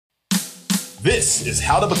This is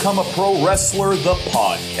How to Become a Pro Wrestler, the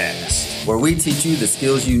podcast, where we teach you the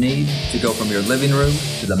skills you need to go from your living room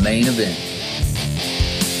to the main event.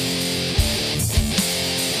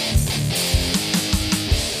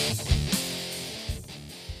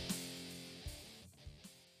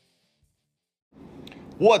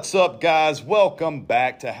 What's up, guys? Welcome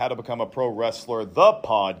back to How to Become a Pro Wrestler, the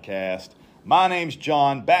podcast. My name's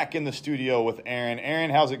John, back in the studio with Aaron.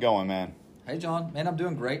 Aaron, how's it going, man? Hey, John. Man, I'm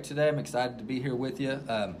doing great today. I'm excited to be here with you.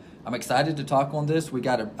 I'm excited to talk on this.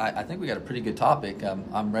 I think we got a pretty good topic.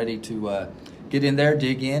 I'm ready to get in there,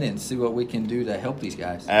 dig in, and see what we can do to help these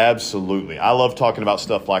guys. Absolutely. I love talking about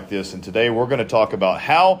stuff like this, and today we're going to talk about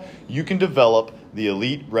how you can develop the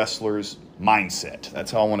elite wrestler's mindset.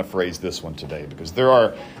 That's how I want to phrase this one today, because there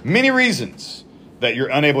are many reasons that you're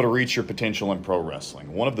unable to reach your potential in pro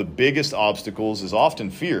wrestling. One of the biggest obstacles is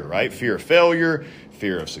often fear, right? Fear of failure,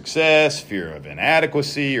 fear of success, fear of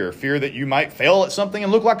inadequacy, or fear that you might fail at something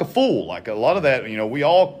and look like a fool. Like a lot of that, we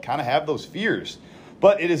all kind of have those fears.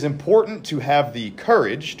 But it is important to have the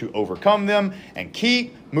courage to overcome them and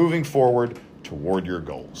keep moving forward toward your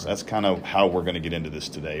goals. That's kind of how we're going to get into this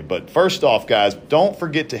today. But first off, guys, don't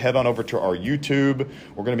forget to head on over to our YouTube.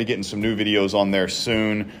 We're going to be getting some new videos on there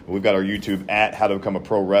soon. We've got our YouTube at How to Become a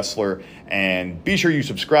Pro Wrestler. And be sure you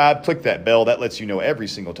subscribe, click that bell. That lets you know every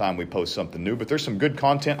single time we post something new. But there's some good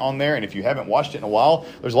content on there. And if you haven't watched it in a while,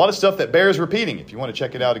 there's a lot of stuff that bears repeating. If you want to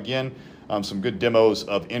check it out again, some good demos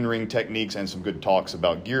of in-ring techniques and some good talks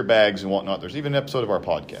about gear bags and whatnot. There's even an episode of our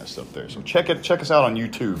podcast up there. So check us out on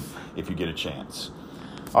YouTube if you get a chance.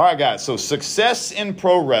 All right, guys. So success in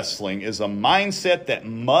pro wrestling is a mindset that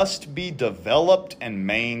must be developed and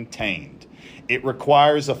maintained. It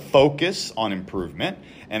requires a focus on improvement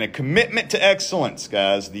and a commitment to excellence,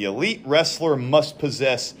 guys. The elite wrestler must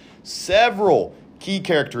possess several key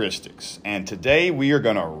characteristics. And today we are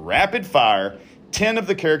going to rapid fire 10 of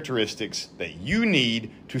the characteristics that you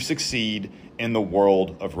need to succeed in the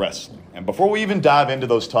world of wrestling. And before we even dive into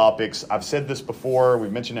those topics, I've said this before,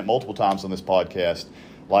 we've mentioned it multiple times on this podcast,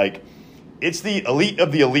 it's the elite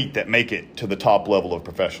of the elite that make it to the top level of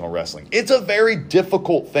professional wrestling. It's a very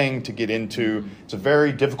difficult thing to get into. It's a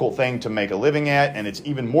very difficult thing to make a living at, and it's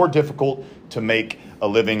even more difficult to make a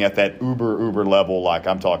living at that uber level. Like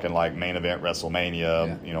I'm talking like main event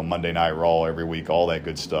WrestleMania, Monday Night Raw every week, all that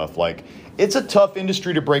good stuff. It's a tough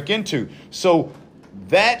industry to break into. So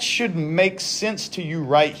that should make sense to you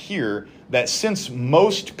right here, that since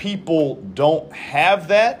most people don't have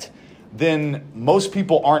that, then most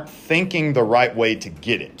people aren't thinking the right way to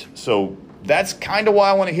get it. So that's kind of why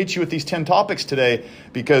I want to hit you with these 10 topics today,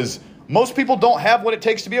 because most people don't have what it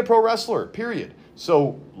takes to be a pro wrestler, period.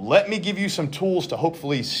 So let me give you some tools to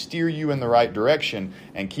hopefully steer you in the right direction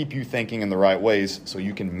and keep you thinking in the right ways so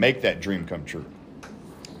you can make that dream come true.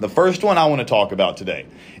 The first one I want to talk about today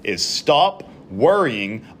is stop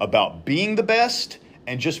worrying about being the best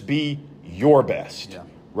and just be your best,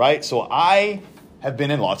 right? So I have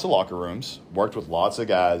been in lots of locker rooms, worked with lots of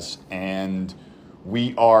guys, and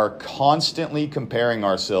we are constantly comparing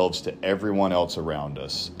ourselves to everyone else around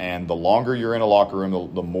us. And the longer you're in a locker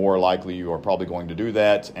room, the more likely you are probably going to do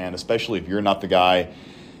that. And especially if you're not the guy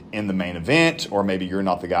in the main event, or maybe you're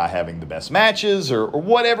not the guy having the best matches, or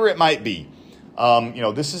whatever it might be.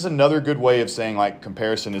 This is another good way of saying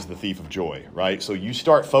comparison is the thief of joy, right? So you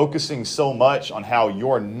start focusing so much on how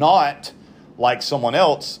you're not like someone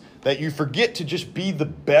else that you forget to just be the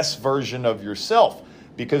best version of yourself,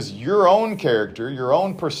 because your own character, your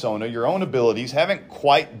own persona, your own abilities haven't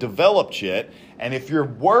quite developed yet. And if you're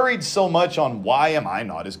worried so much on why am I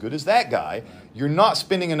not as good as that guy, you're not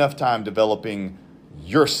spending enough time developing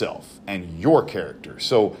yourself and your character.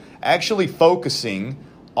 So actually focusing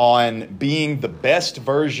on being the best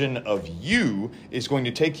version of you is going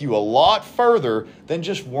to take you a lot further than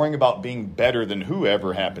just worrying about being better than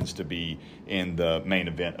whoever happens to be in the main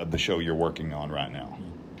event of the show you're working on right now.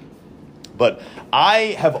 But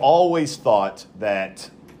I have always thought that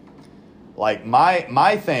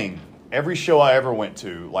my thing, every show I ever went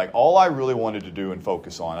to, all I really wanted to do and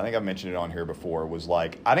focus on, I think I mentioned it on here before, was I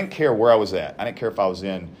didn't care where I was at. I didn't care if I was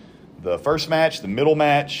in the first match, the middle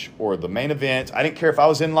match, or the main event. I didn't care if I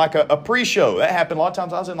was in a pre-show. That happened a lot of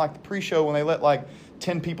times. I was in the pre-show when they let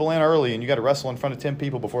 10 people in early and you got to wrestle in front of 10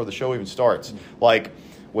 people before the show even starts.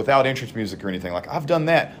 Without entrance music or anything. I've done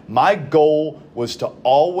that. My goal was to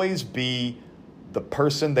always be the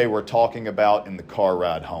person they were talking about in the car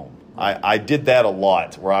ride home. I did that a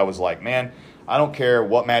lot, where I was like, man, I don't care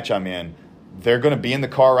what match I'm in. They're going to be in the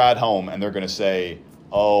car ride home and they're going to say,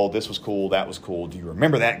 oh, this was cool, that was cool. Do you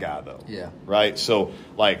remember that guy, though? Yeah. Right? So,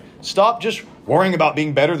 like, stop just worrying about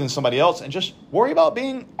being better than somebody else and just worry about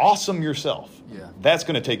being awesome yourself. Yeah. That's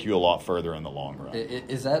going to take you a lot further in the long run.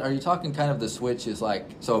 Are you talking kind of the switch is like,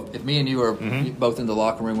 so if me and you are Mm-hmm. both in the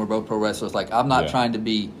locker room, we're both pro wrestlers, like I'm not Yeah. trying to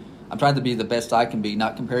be the best I can be,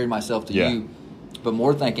 not comparing myself to Yeah. you, but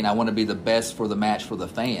more thinking I want to be the best for the match for the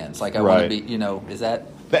fans. Like I want to Right. be, is that?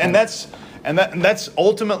 And that's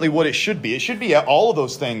ultimately what it should be. It should be all of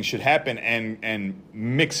those things should happen and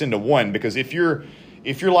mix into one. Because if you're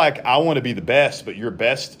like, I want to be the best, but you're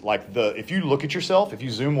best, like if you look at yourself, if you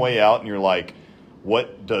zoom way out and you're like,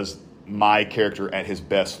 what does my character at his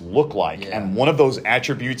best look like? Yeah. And one of those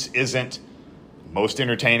attributes isn't most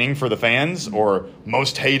entertaining for the fans or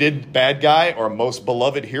most hated bad guy or most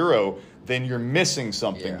beloved hero, then you're missing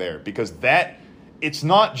something Yeah. there. Because it's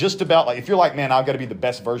not just about, like, if you're like, man, I've got to be the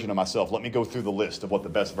best version of myself. Let me go through the list of what the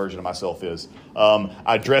best version of myself is.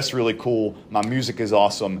 I dress really cool. My music is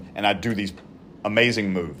awesome. And I do these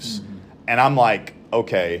amazing moves. Mm-hmm. And I'm like,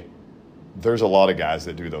 okay, there's a lot of guys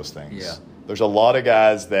that do those things. Yeah. There's a lot of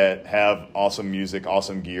guys that have awesome music,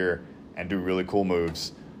 awesome gear, and do really cool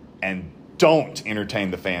moves and don't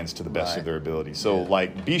entertain the fans to the best Right. of their ability. So, Yeah.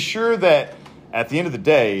 like, be sure that at the end of the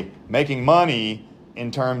day, making money in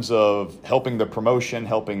terms of helping the promotion,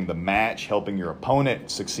 helping the match, helping your opponent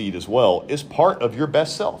succeed as well is part of your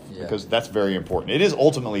best self, Yeah. because that's very important. It is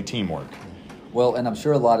ultimately teamwork. Well, and I'm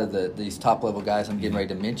sure a lot of these top level guys I'm getting ready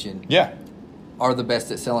to mention Yeah. are the best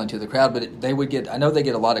at selling to the crowd, but I know they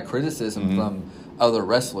get a lot of criticism Mm-hmm. from other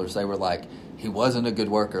wrestlers. They were like, he wasn't a good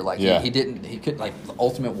worker. Like Yeah. he could, like the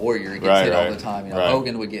Ultimate Warrior gets Right, hit all right, the time. right.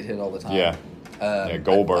 Hogan would get hit all the time. Yeah.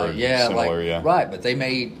 Goldberg, similar, yeah. Right, but they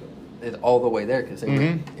made it all the way there because they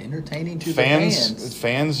were entertaining to the fans.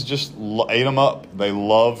 Fans just ate them up. They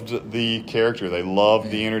loved the character. They loved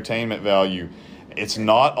the entertainment value. It's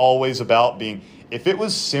not always about being. If it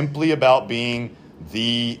was simply about being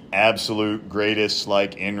the absolute greatest,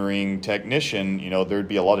 like, in-ring technician, there'd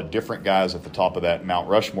be a lot of different guys at the top of that Mount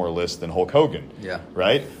Rushmore list than Hulk Hogan. Yeah.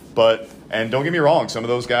 Right? And don't get me wrong, some of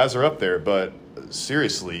those guys are up there, but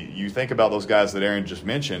seriously, you think about those guys that Aaron just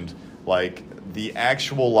mentioned, like, the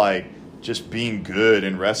actual, like, just being good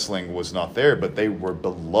in wrestling was not there, but they were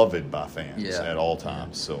beloved by fans Yeah. at all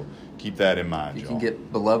times. So keep that in mind, You y'all. can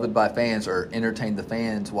get beloved by fans or entertain the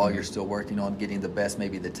fans while you're still working on getting the best,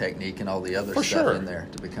 maybe the technique and all the other For stuff sure. in there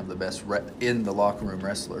to become the best in the locker room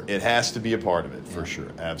wrestler. It has to be a part of it, for sure.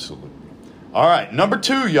 Absolutely. All right, number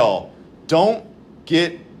 2, y'all. Don't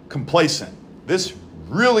get complacent. This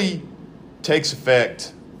really takes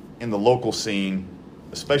effect in the local scene,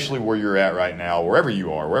 especially where you're at right now, wherever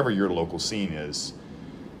you are, wherever your local scene is.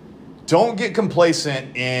 Don't get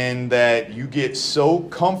complacent in that you get so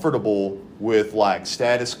comfortable with, like,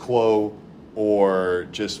 status quo or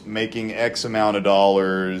just making X amount of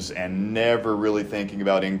dollars and never really thinking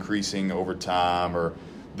about increasing over time, or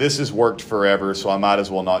this has worked forever, so I might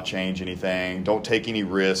as well not change anything. Don't take any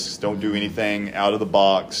risks. Don't do anything out of the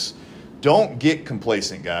box. Don't get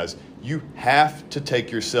complacent, guys. You have to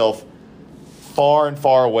take yourself far and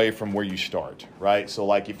far away from where you start, right? So,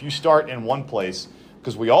 like, if you start in one place,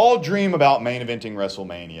 because we all dream about main eventing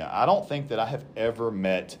WrestleMania, I don't think that I have ever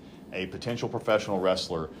met a potential professional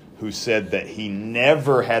wrestler who said that he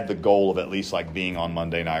never had the goal of at least, like, being on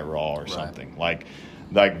Monday Night Raw or something. Like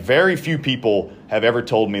very few people have ever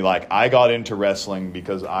told me, like, I got into wrestling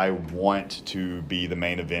because I want to be the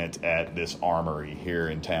main event at this armory here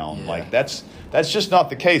in town. Yeah. Like, that's just not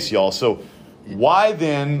the case, y'all. So why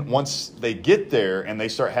then, once they get there and they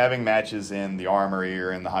start having matches in the armory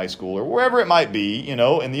or in the high school or wherever it might be, in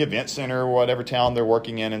the event center or whatever town they're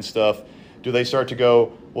working in and stuff, do they start to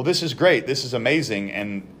go, well, this is great, this is amazing,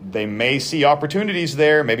 and they may see opportunities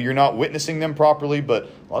there. Maybe you're not witnessing them properly, but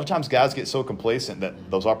a lot of times guys get so complacent that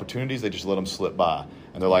those opportunities, they just let them slip by.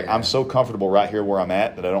 And they're like, Yeah. I'm so comfortable right here where I'm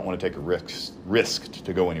at that I don't want to take a risk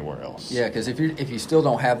to go anywhere else. Yeah, because if you still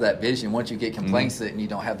don't have that vision, once you get complacent and you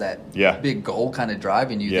don't have that Yeah. big goal kind of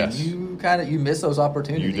driving you, Yes. then you miss those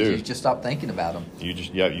opportunities. You do. You just stop thinking about them. You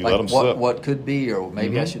let them Like slip. what could be, or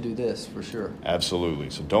maybe I Mhm. should do this for sure. Absolutely.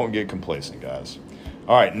 So don't get complacent, guys.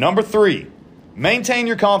 All right, number 3, maintain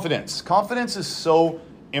your confidence. Confidence is so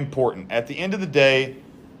important. At the end of the day,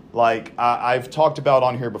 like I've talked about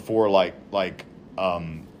on here before,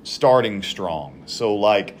 starting strong. So,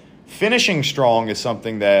 like, finishing strong is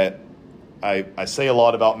something that I say a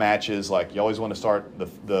lot about matches. Like, you always want to start,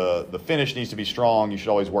 the finish needs to be strong. You should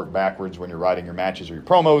always work backwards when you're writing your matches or your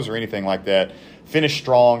promos or anything like that. Finish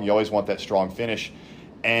strong. You always want that strong finish.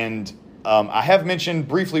 And I have mentioned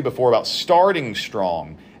briefly before about starting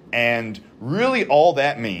strong. And really all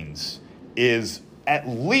that means is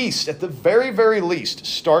at the very, very least,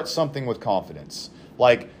 start something with confidence.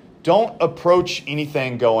 Like, don't approach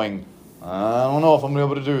anything going, I don't know if I'm going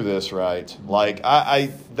to be able to do this right. Like,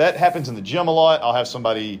 that happens in the gym a lot. I'll have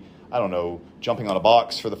somebody, I don't know, jumping on a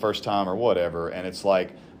box for the first time or whatever, and it's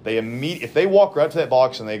like, if they walk right up to that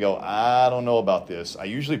box and they go, I don't know about this, I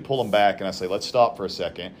usually pull them back and I say, let's stop for a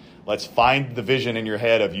second. Let's find the vision in your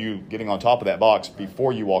head of you getting on top of that box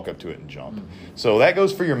before you walk up to it and jump. Mm-hmm. So that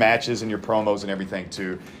goes for your matches and your promos and everything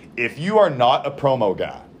too. If you are not a promo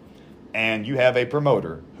guy and you have a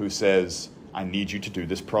promoter who says, I need you to do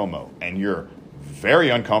this promo, and you're very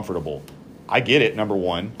uncomfortable, I get it, number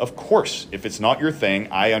one. Of course, if it's not your thing,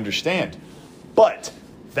 I understand. But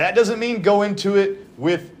that doesn't mean go into it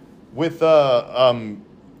with the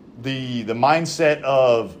mindset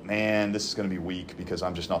of, man, this is going to be weak because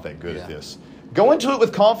I'm just not that good at this. Go into it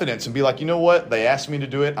with confidence and be like, you know what? They asked me to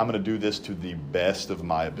do it. I'm going to do this to the best of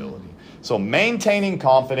my ability. So maintaining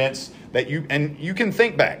confidence that you can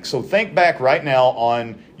think back. So think back right now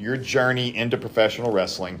on your journey into professional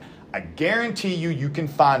wrestling. I guarantee you can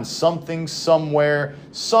find something somewhere,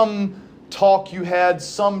 some talk you had,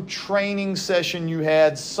 some training session you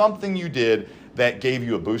had, something you did that gave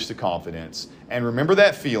you a boost of confidence. And remember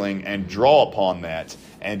that feeling and draw upon that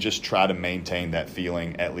and just try to maintain that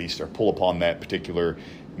feeling at least, or pull upon that particular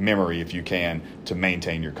memory if you can, to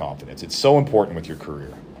maintain your confidence. It's so important with your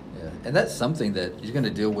career. Yeah, and that's something that you're going to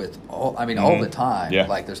deal with all the time. Yeah.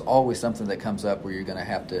 Like, there's always something that comes up where you're going to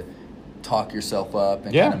have to talk yourself up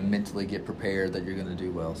and kind of mentally get prepared that you're going to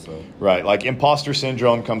do well. So right, like imposter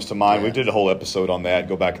syndrome comes to mind. We did a whole episode on that.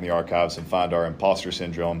 Go back in the archives and find our imposter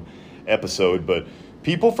syndrome episode. But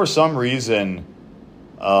people, for some reason,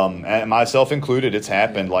 and myself included, it's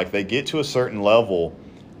happened, like they get to a certain level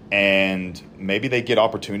and maybe they get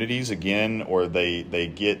opportunities again, or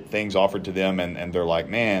they get things offered to them and they're like,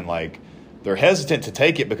 man, like they're hesitant to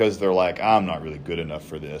take it because they're like, I'm not really good enough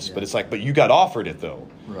for this. But it's like, but you got offered it though.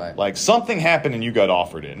 Right. Like something happened and you got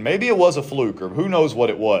offered it. And maybe it was a fluke or who knows what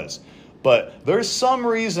it was. But there's some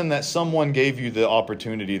reason that someone gave you the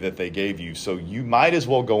opportunity that they gave you. So you might as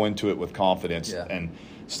well go into it with confidence and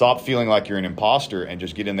stop feeling like you're an imposter and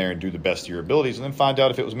just get in there and do the best of your abilities and then find out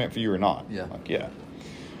if it was meant for you or not.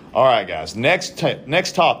 All right, guys. Next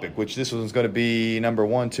topic, which this one's going to be number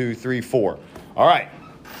 1, 2, 3, 4. All right.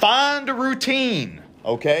 Find a routine,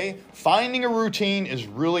 okay? Finding a routine is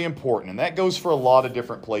really important, and that goes for a lot of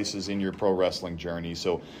different places in your pro wrestling journey.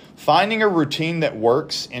 So finding a routine that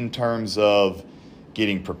works in terms of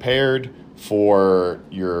getting prepared for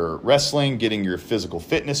your wrestling, getting your physical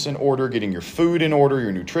fitness in order, getting your food in order,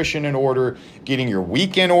 your nutrition in order, getting your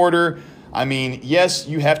week in order. I mean, yes,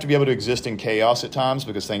 you have to be able to exist in chaos at times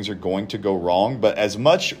because things are going to go wrong, but as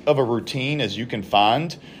much of a routine as you can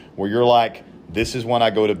find where you're like, this is when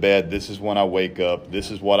I go to bed, this is when I wake up, this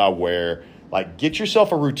is what I wear. Like, get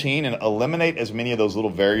yourself a routine and eliminate as many of those little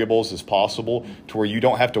variables as possible to where you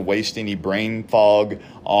don't have to waste any brain fog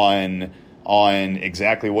on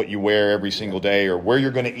exactly what you wear every single day or where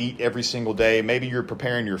you're going to eat every single day. Maybe you're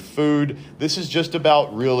preparing your food. This is just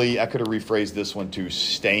about really, I could have rephrased this one to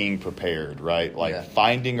staying prepared, right? Like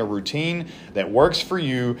finding a routine that works for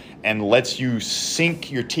you and lets you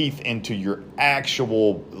sink your teeth into your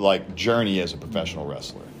actual like journey as a professional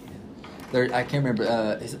wrestler. I can't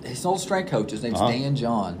remember his old strength coach. His name's Dan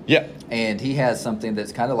John. Yeah, and he has something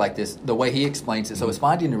that's kind of like this. The way he explains it, so it's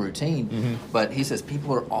finding a routine. But he says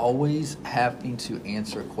people are always having to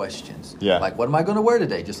answer questions. Yeah, like what am I going to wear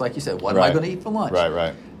today? Just like you said, what am I going to eat for lunch?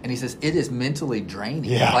 Right. And he says it is mentally draining.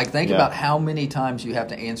 Yeah. Like think about how many times you have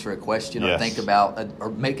to answer a question or think about or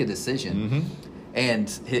make a decision. And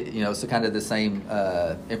so kind of the same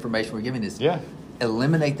information we're giving is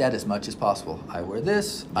eliminate that as much as possible. I wear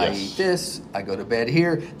this, I eat this, I go to bed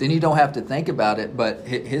here. Then you don't have to think about it. But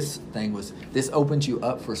his thing was this opens you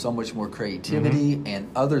up for so much more creativity and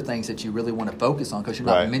other things that you really want to focus on because you're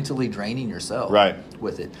not mentally draining yourself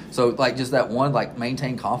with it. So like just that one, like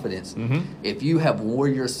maintain confidence. If you have wore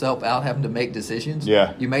yourself out having to make decisions,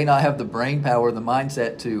 you may not have the brain power, the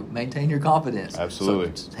mindset to maintain your confidence.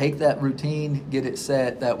 Absolutely. So take that routine, get it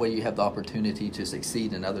set. That way you have the opportunity to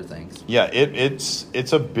succeed in other things. Yeah,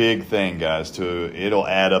 it's a big thing, guys. It'll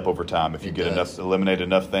add up over time if you eliminate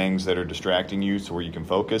enough things that are distracting you to where you can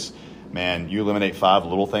focus. Man, you eliminate 5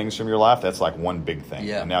 little things from your life. That's like one big thing.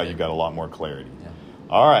 And now you've got a lot more clarity.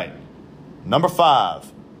 All right, number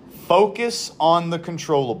 5. Focus on the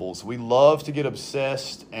controllables. We love to get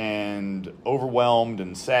obsessed and overwhelmed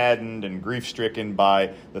and saddened and grief-stricken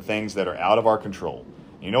by the things that are out of our control.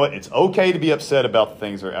 You know what? It's okay to be upset about the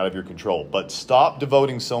things that are out of your control, but stop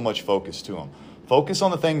devoting so much focus to them. Focus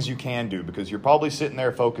on the things you can do because you're probably sitting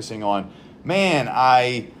there focusing on, man,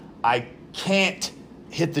 I can't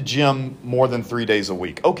hit the gym more than 3 days a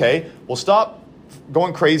week. Okay, well, stop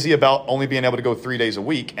going crazy about only being able to go 3 days a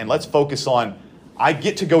week, and let's focus on, I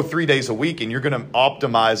get to go 3 days a week, and you're going to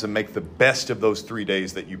optimize and make the best of those 3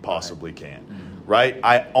 days that you possibly can, right?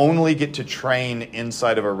 I only get to train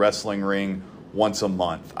inside of a wrestling ring once a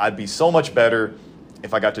month. I'd be so much better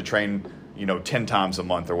if I got to train 10 times a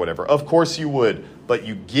month or whatever. Of course you would, but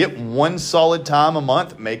you get one solid time a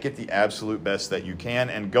month, make it the absolute best that you can,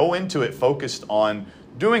 and go into it focused on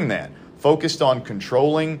doing that, focused on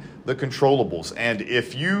controlling the controllables. And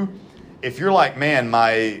if you're like, man,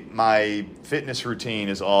 my fitness routine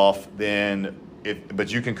is off,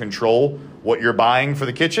 but you can control what you're buying for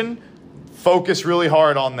the kitchen, focus really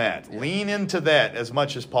hard on that. Lean into that as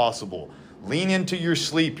much as possible. Lean into your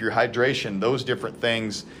sleep, your hydration, those different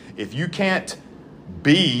things. If you can't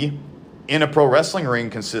be in a pro wrestling ring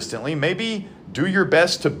consistently, maybe do your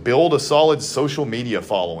best to build a solid social media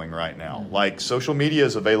following right now. Like, social media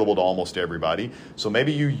is available to almost everybody. So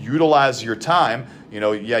maybe you utilize your time.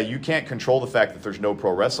 You can't control the fact that there's no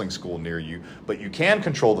pro wrestling school near you, but you can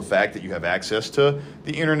control the fact that you have access to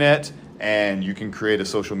the internet and you can create a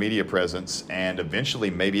social media presence, and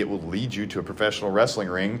eventually maybe it will lead you to a professional wrestling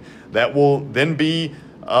ring that will then be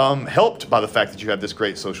helped by the fact that you have this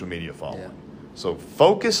great social media following. Yeah. So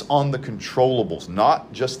focus on the controllables,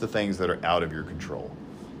 not just the things that are out of your control.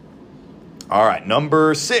 All right,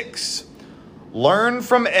 number 6, learn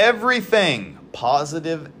from everything,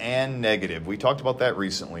 positive and negative. We talked about that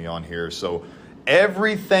recently on here. So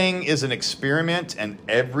everything is an experiment and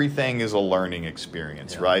everything is a learning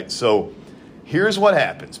experience, right? So here's what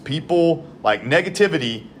happens. People, like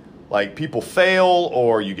negativity, like people fail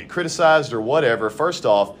or you get criticized or whatever. First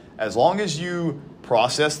off, as long as you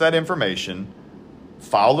process that information,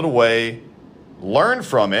 file it away, learn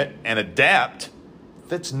from it, and adapt,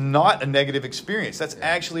 that's not a negative experience. That's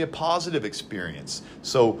actually a positive experience.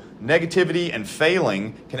 So negativity and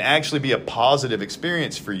failing can actually be a positive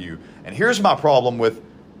experience for you. And here's my problem with,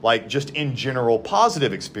 like, just in general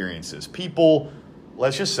positive experiences. People,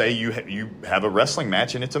 let's just say you have a wrestling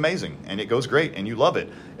match and it's amazing and it goes great and you love it.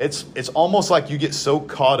 It's almost like you get so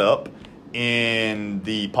caught up in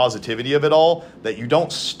the positivity of it all that you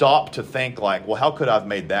don't stop to think like, well, how could I have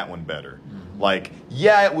made that one better? Like,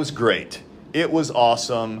 yeah, it was great. It was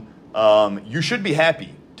awesome. You should be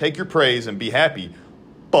happy. Take your praise and be happy.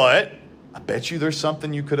 But I bet you there's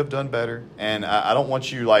something you could have done better. And I don't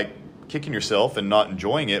want you like kicking yourself and not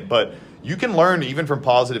enjoying it, but you can learn even from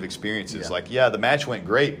positive experiences. Yeah. Like, yeah, the match went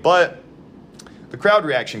great, but the crowd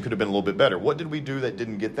reaction could have been a little bit better. What did we do that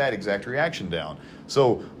didn't get that exact reaction down?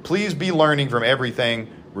 So please be learning from everything,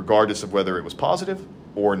 regardless of whether it was positive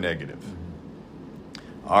or negative.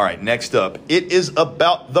 All right, next up. It is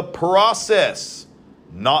about the process,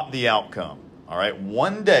 not the outcome. All right,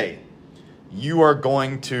 one day you are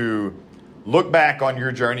going to look back on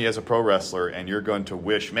your journey as a pro wrestler and you're going to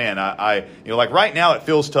wish, man, like right now it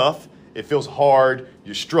feels tough. It feels hard.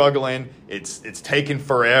 You're struggling. It's taken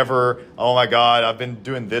forever. Oh my God, I've been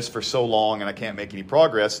doing this for so long and I can't make any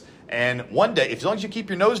progress. And one day, as long as you keep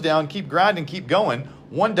your nose down, keep grinding, keep going,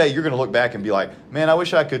 one day you're going to look back and be like, man, I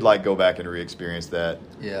wish I could like go back and re-experience that.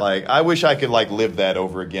 Yeah. Like, I wish I could like live that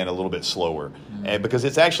over again a little bit slower. And because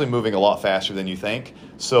it's actually moving a lot faster than you think.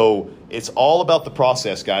 So it's all about the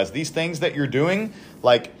process, guys. These things that you're doing,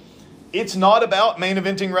 like, it's not about main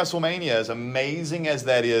eventing WrestleMania, as amazing as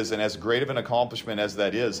that is and as great of an accomplishment as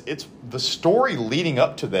that is. It's the story leading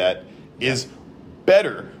up to that is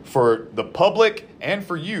better for the public and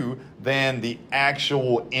for you than the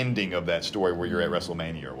actual ending of that story where you're at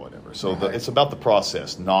WrestleMania or whatever. So it's about the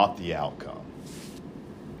process, not the outcome.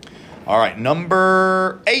 All right,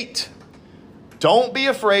 number 8. Don't be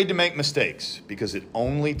afraid to make mistakes because it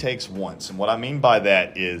only takes once. And what I mean by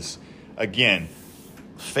that is, again,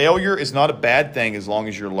 failure is not a bad thing as long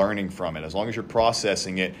as you're learning from it, as long as you're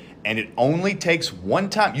processing it, and it only takes one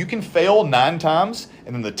time. You can fail 9 times,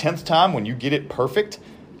 and then the 10th time when you get it perfect,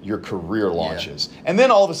 your career launches. Yeah. And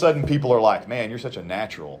then all of a sudden people are like, man, you're such a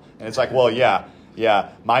natural. And it's like, well, yeah,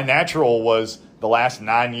 my natural was the last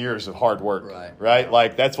 9 years of hard work, right?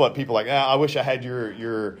 Like, that's what people are like, I wish I had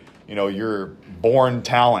your born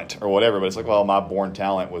talent or whatever. But it's like, well, my born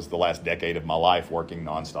talent was the last decade of my life working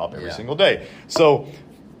nonstop every single day. So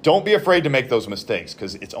don't be afraid to make those mistakes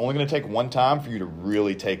because it's only going to take one time for you to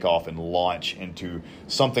really take off and launch into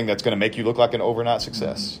something that's going to make you look like an overnight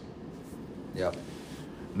success. Yep.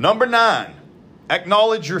 Number 9,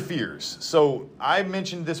 acknowledge your fears. So I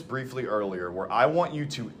mentioned this briefly earlier where I want you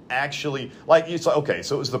to actually, like, it's like, okay,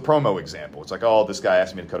 so it was the promo example. It's like, oh, this guy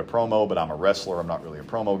asked me to cut a promo, but I'm a wrestler. I'm not really a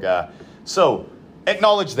promo guy. So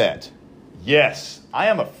acknowledge that. Yes, I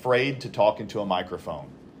am afraid to talk into a microphone.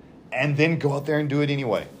 And then go out there and do it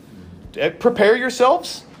anyway. Prepare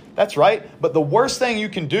yourselves. That's right. But the worst thing you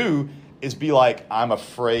can do is be like, I'm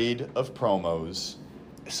afraid of promos,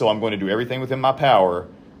 so I'm going to do everything within my power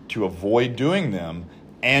to avoid doing them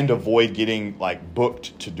and avoid getting like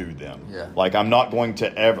booked to do them. Yeah. Like I'm not going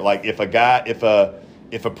to ever, like if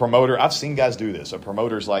a promoter, I've seen guys do this. A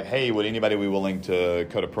promoter's like, hey, would anybody be willing to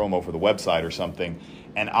cut a promo for the website or something?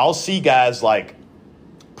 And I'll see guys like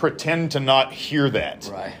pretend to not hear that.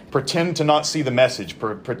 Right. Pretend to not see the message.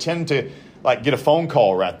 Pretend to like get a phone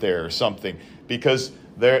call right there or something, because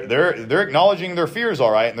they're acknowledging their fears,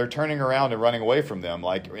 all right, and they're turning around and running away from them.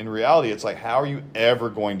 Like in reality, it's like, how are you ever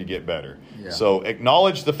going to get better? Yeah. So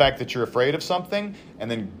acknowledge the fact that you're afraid of something, and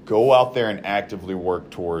then go out there and actively work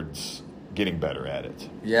towards getting better at it.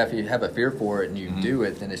 Yeah, if you have a fear for it and you do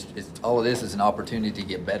it, then it's all it is an opportunity to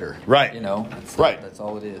get better. Right. That's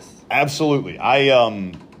all it is. Absolutely.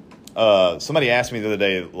 Somebody asked me the other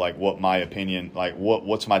day, like, what my opinion, like,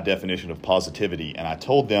 what's my definition of positivity? And I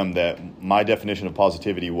told them that my definition of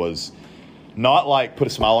positivity was not like put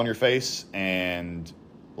a smile on your face and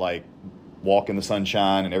like walk in the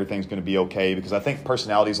sunshine and everything's going to be okay. Because I think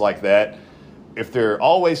personalities like that, if they're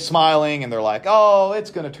always smiling and they're like, oh, it's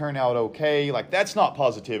going to turn out okay, like that's not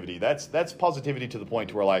positivity. That's positivity to the point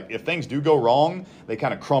to where like if things do go wrong, they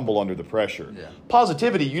kind of crumble under the pressure. Yeah.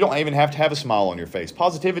 Positivity, you don't even have to have a smile on your face.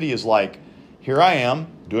 Positivity is like, here I am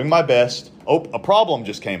doing my best. Oh, a problem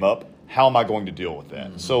just came up. How am I going to deal with that?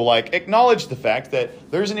 Mm-hmm. So like acknowledge the fact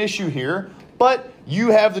that there's an issue here, but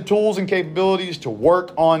you have the tools and capabilities to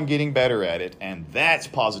work on getting better at it. And that's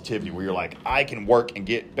positivity, where you're like, I can work and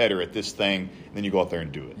get better at this thing. And then you go out there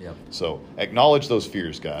and do it. Yep. So acknowledge those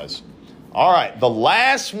fears, guys. All right. The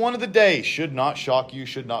last one of the day should not shock you,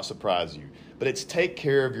 should not surprise you. But it's take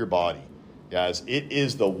care of your body. Guys, it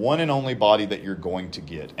is the one and only body that you're going to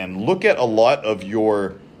get. And look at a lot of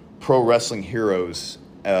your pro wrestling heroes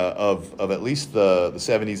of at least the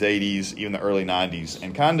 70s, 80s, even the early 90s,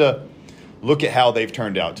 and kind of look at how they've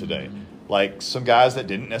turned out today. Mm-hmm. Like some guys that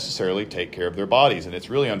didn't necessarily take care of their bodies, and it's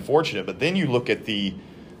really unfortunate. But then you look at the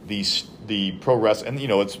pro wrestling, and you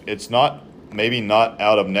know it's not maybe not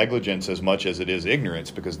out of negligence as much as it is ignorance,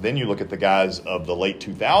 because then you look at the guys of the late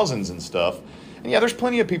 2000s and stuff, and yeah, there's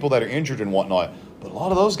plenty of people that are injured and whatnot, but a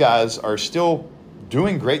lot of those guys are still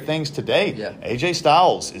doing great things today. Yeah. AJ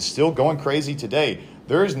Styles is still going crazy today.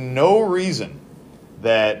 There's no reason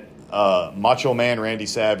that Macho Man Randy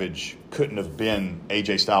Savage couldn't have been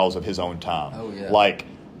AJ Styles of his own time. Oh, yeah. Like,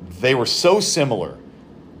 they were so similar,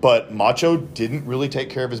 but Macho didn't really take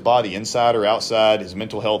care of his body, inside or outside. His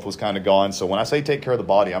mental health was kind of gone. So when I say take care of the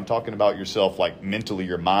body, I'm talking about yourself, like mentally,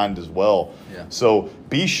 your mind as well. Yeah. So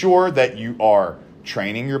be sure that you are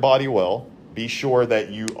training your body well. Be sure that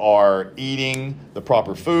you are eating the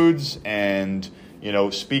proper foods and, you know,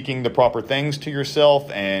 speaking the proper things to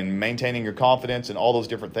yourself and maintaining your confidence and all those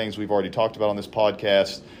different things we've already talked about on this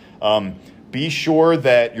podcast. Be sure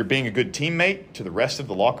that you're being a good teammate to the rest of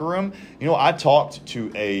the locker room. You know, I talked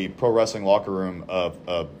to a pro wrestling locker room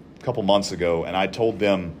a couple months ago, and I told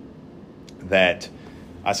them that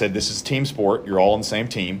I said, this is team sport. You're all on the same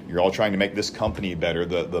team. You're all trying to make this company better.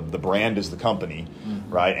 The brand is the company,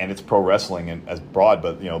 mm-hmm. right? And it's pro wrestling and as broad,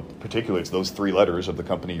 but, you know, particularly it's those three letters of the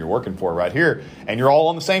company you're working for right here. And you're all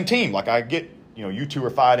on the same team. Like, I get, you know, you two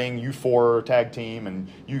are fighting, you four are tag team, and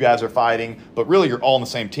you guys are fighting. But really, you're all on the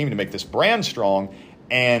same team to make this brand strong.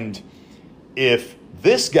 And if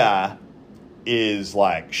this guy is,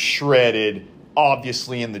 like, shredded,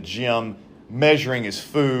 obviously in the gym, measuring his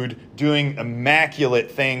food, doing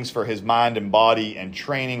immaculate things for his mind and body, and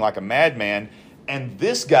training like a madman, and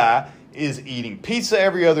this guy is eating pizza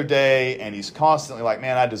every other day, and he's constantly like,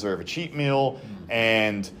 man, I deserve a cheat meal,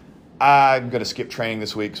 and I'm going to skip training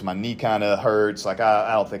this week because my knee kind of hurts. Like,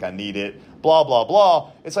 I don't think I need it. Blah, blah,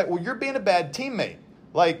 blah. It's like, well, you're being a bad teammate.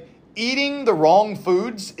 Like, eating the wrong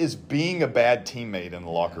foods is being a bad teammate in the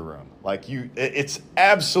locker room. Like, it's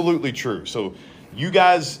absolutely true. So you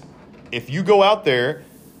guys, if you go out there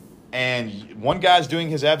and one guy's doing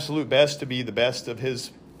his absolute best to be the best of his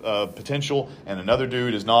potential and another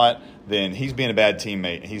dude is not, then he's being a bad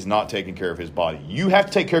teammate and he's not taking care of his body. You have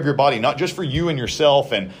to take care of your body, not just for you and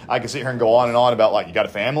yourself. And I can sit here and go on and on about, like, you got a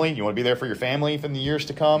family, you want to be there for your family in the years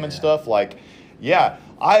to come and stuff. Like, yeah,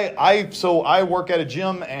 so I work at a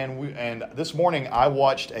gym, and this morning I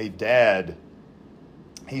watched a dad.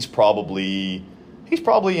 He's probably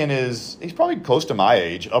close to my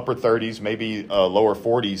age, upper 30s, maybe lower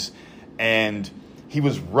 40s, and he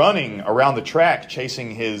was running around the track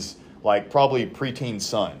chasing his, like, probably preteen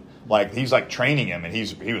son. Like he's like training him, and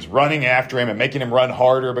he was running after him and making him run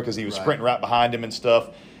harder because he was sprinting right behind him and stuff.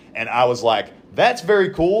 And I was like, that's very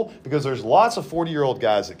cool, because there's lots of 40-year-old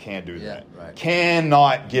guys that can't do that. Right.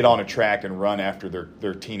 Cannot get on a track and run after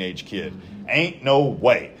their teenage kid. Ain't no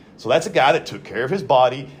way. So that's a guy that took care of his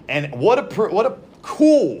body. And what a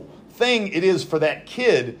cool thing it is for that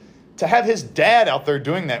kid to have his dad out there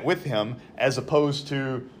doing that with him, as opposed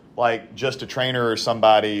to like just a trainer or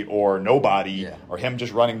somebody or nobody, or him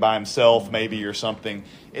just running by himself maybe or something.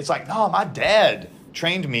 It's like, no, my dad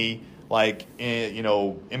trained me like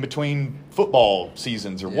in between football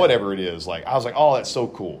seasons or whatever it is. Like I was like, oh, that's so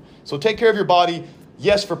cool. So take care of your body.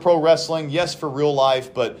 Yes, for pro wrestling. Yes, for real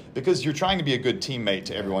life. But because you're trying to be a good teammate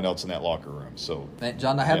to everyone else in that locker room. So, man,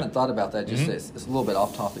 John, I haven't thought about that. Just it's a little bit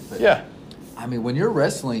off topic, but I mean, when you're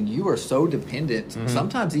wrestling, you are so dependent,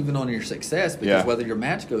 sometimes even on your success, because whether your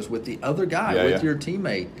match goes with the other guy, with your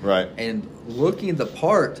teammate, right? And looking the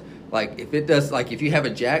part, like if you have a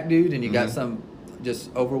jack dude and you got some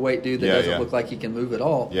just overweight dude that doesn't look like he can move at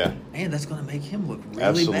all, man, that's going to make him look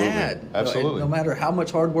really bad. Absolutely. No matter how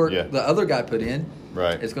much hard work the other guy put in,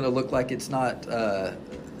 it's going to look like it's not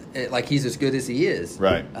like he's as good as he is.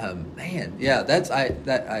 Right. Man, that's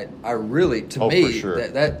I really, to me, for sure.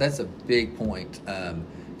 that's a big point.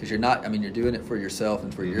 Because you're not, I mean, you're doing it for yourself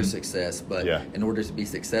and for your success, but in order to be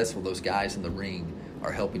successful, those guys in the ring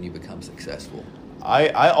are helping you become successful.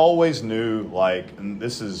 I always knew, like, and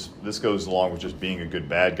this goes along with just being a good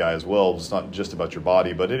bad guy as well. It's not just about your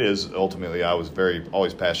body, but it is ultimately. I was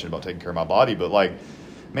always passionate about taking care of my body, but like,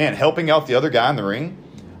 man, helping out the other guy in the ring,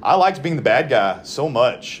 I liked being the bad guy so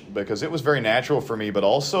much because it was very natural for me. But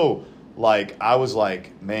also, like, I was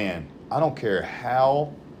like, man, I don't care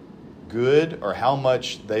how good or how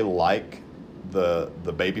much they like the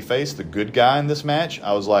babyface, the good guy in this match.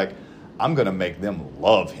 I was like, I'm gonna make them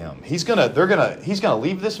love him. He's gonna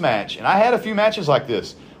leave this match. And I had a few matches like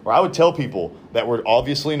this where I would tell people that were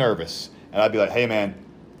obviously nervous, and I'd be like, hey man,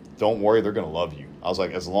 don't worry, they're gonna love you. I was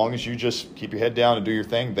like, as long as you just keep your head down and do your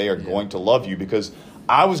thing, they are going to love you, because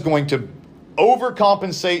I was going to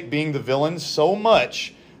overcompensate being the villain so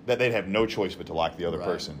much that they'd have no choice but to like the other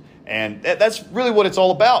person. And that's really what it's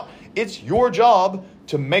all about. It's your job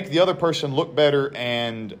to make the other person look better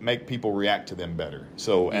and make people react to them better.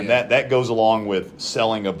 So, and that goes along with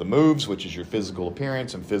selling of the moves, which is your physical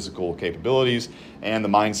appearance and physical capabilities, and the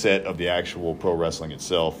mindset of the actual pro wrestling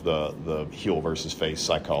itself, the heel versus face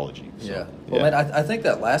psychology. So, well, man, I think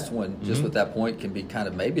that last one, just with that point, can be kind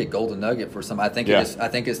of maybe a golden nugget for some. I think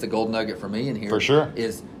it's the golden nugget for me in here. For sure.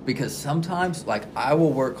 Is because sometimes, like, I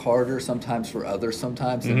will work harder sometimes for others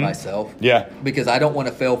sometimes than myself. Yeah. Because I don't want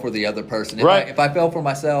to fail for the other person. If I fail for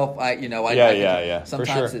myself,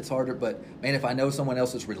 sometimes it's harder. But man, if I know someone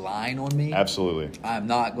else is relying on me, absolutely, I'm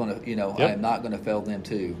not going to, I am not going to fail them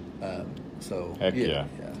too.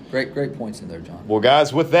 Great points in there, John. Well,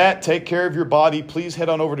 guys, with that, take care of your body. Please head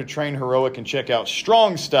on over to Train Heroic and check out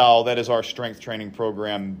Strong Style. That is our strength training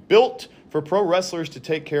program built for pro wrestlers to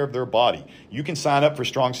take care of their body. You can sign up for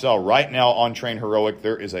Strong Style right now on Train Heroic.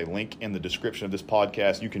 There is a link in the description of this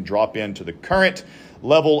podcast. You can drop into the current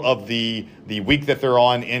level of the week that they're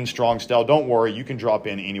on in Strong Style. Don't worry, you can drop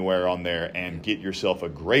in anywhere on there and get yourself a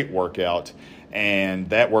great workout. And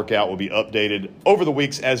that workout will be updated over the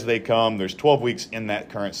weeks as they come. There's 12 weeks in that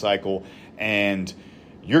current cycle. And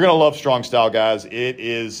you're going to love Strong Style, guys. It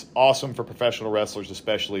is awesome for professional wrestlers,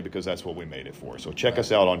 especially because that's what we made it for. So check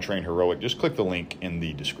us out on Train Heroic. Just click the link in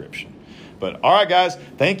the description. But all right, guys,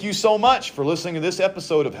 thank you so much for listening to this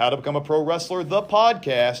episode of How to Become a Pro Wrestler, the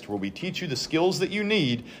podcast, where we teach you the skills that you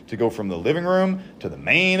need to go from the living room to the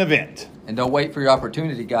main event. And don't wait for your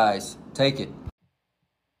opportunity, guys. Take it.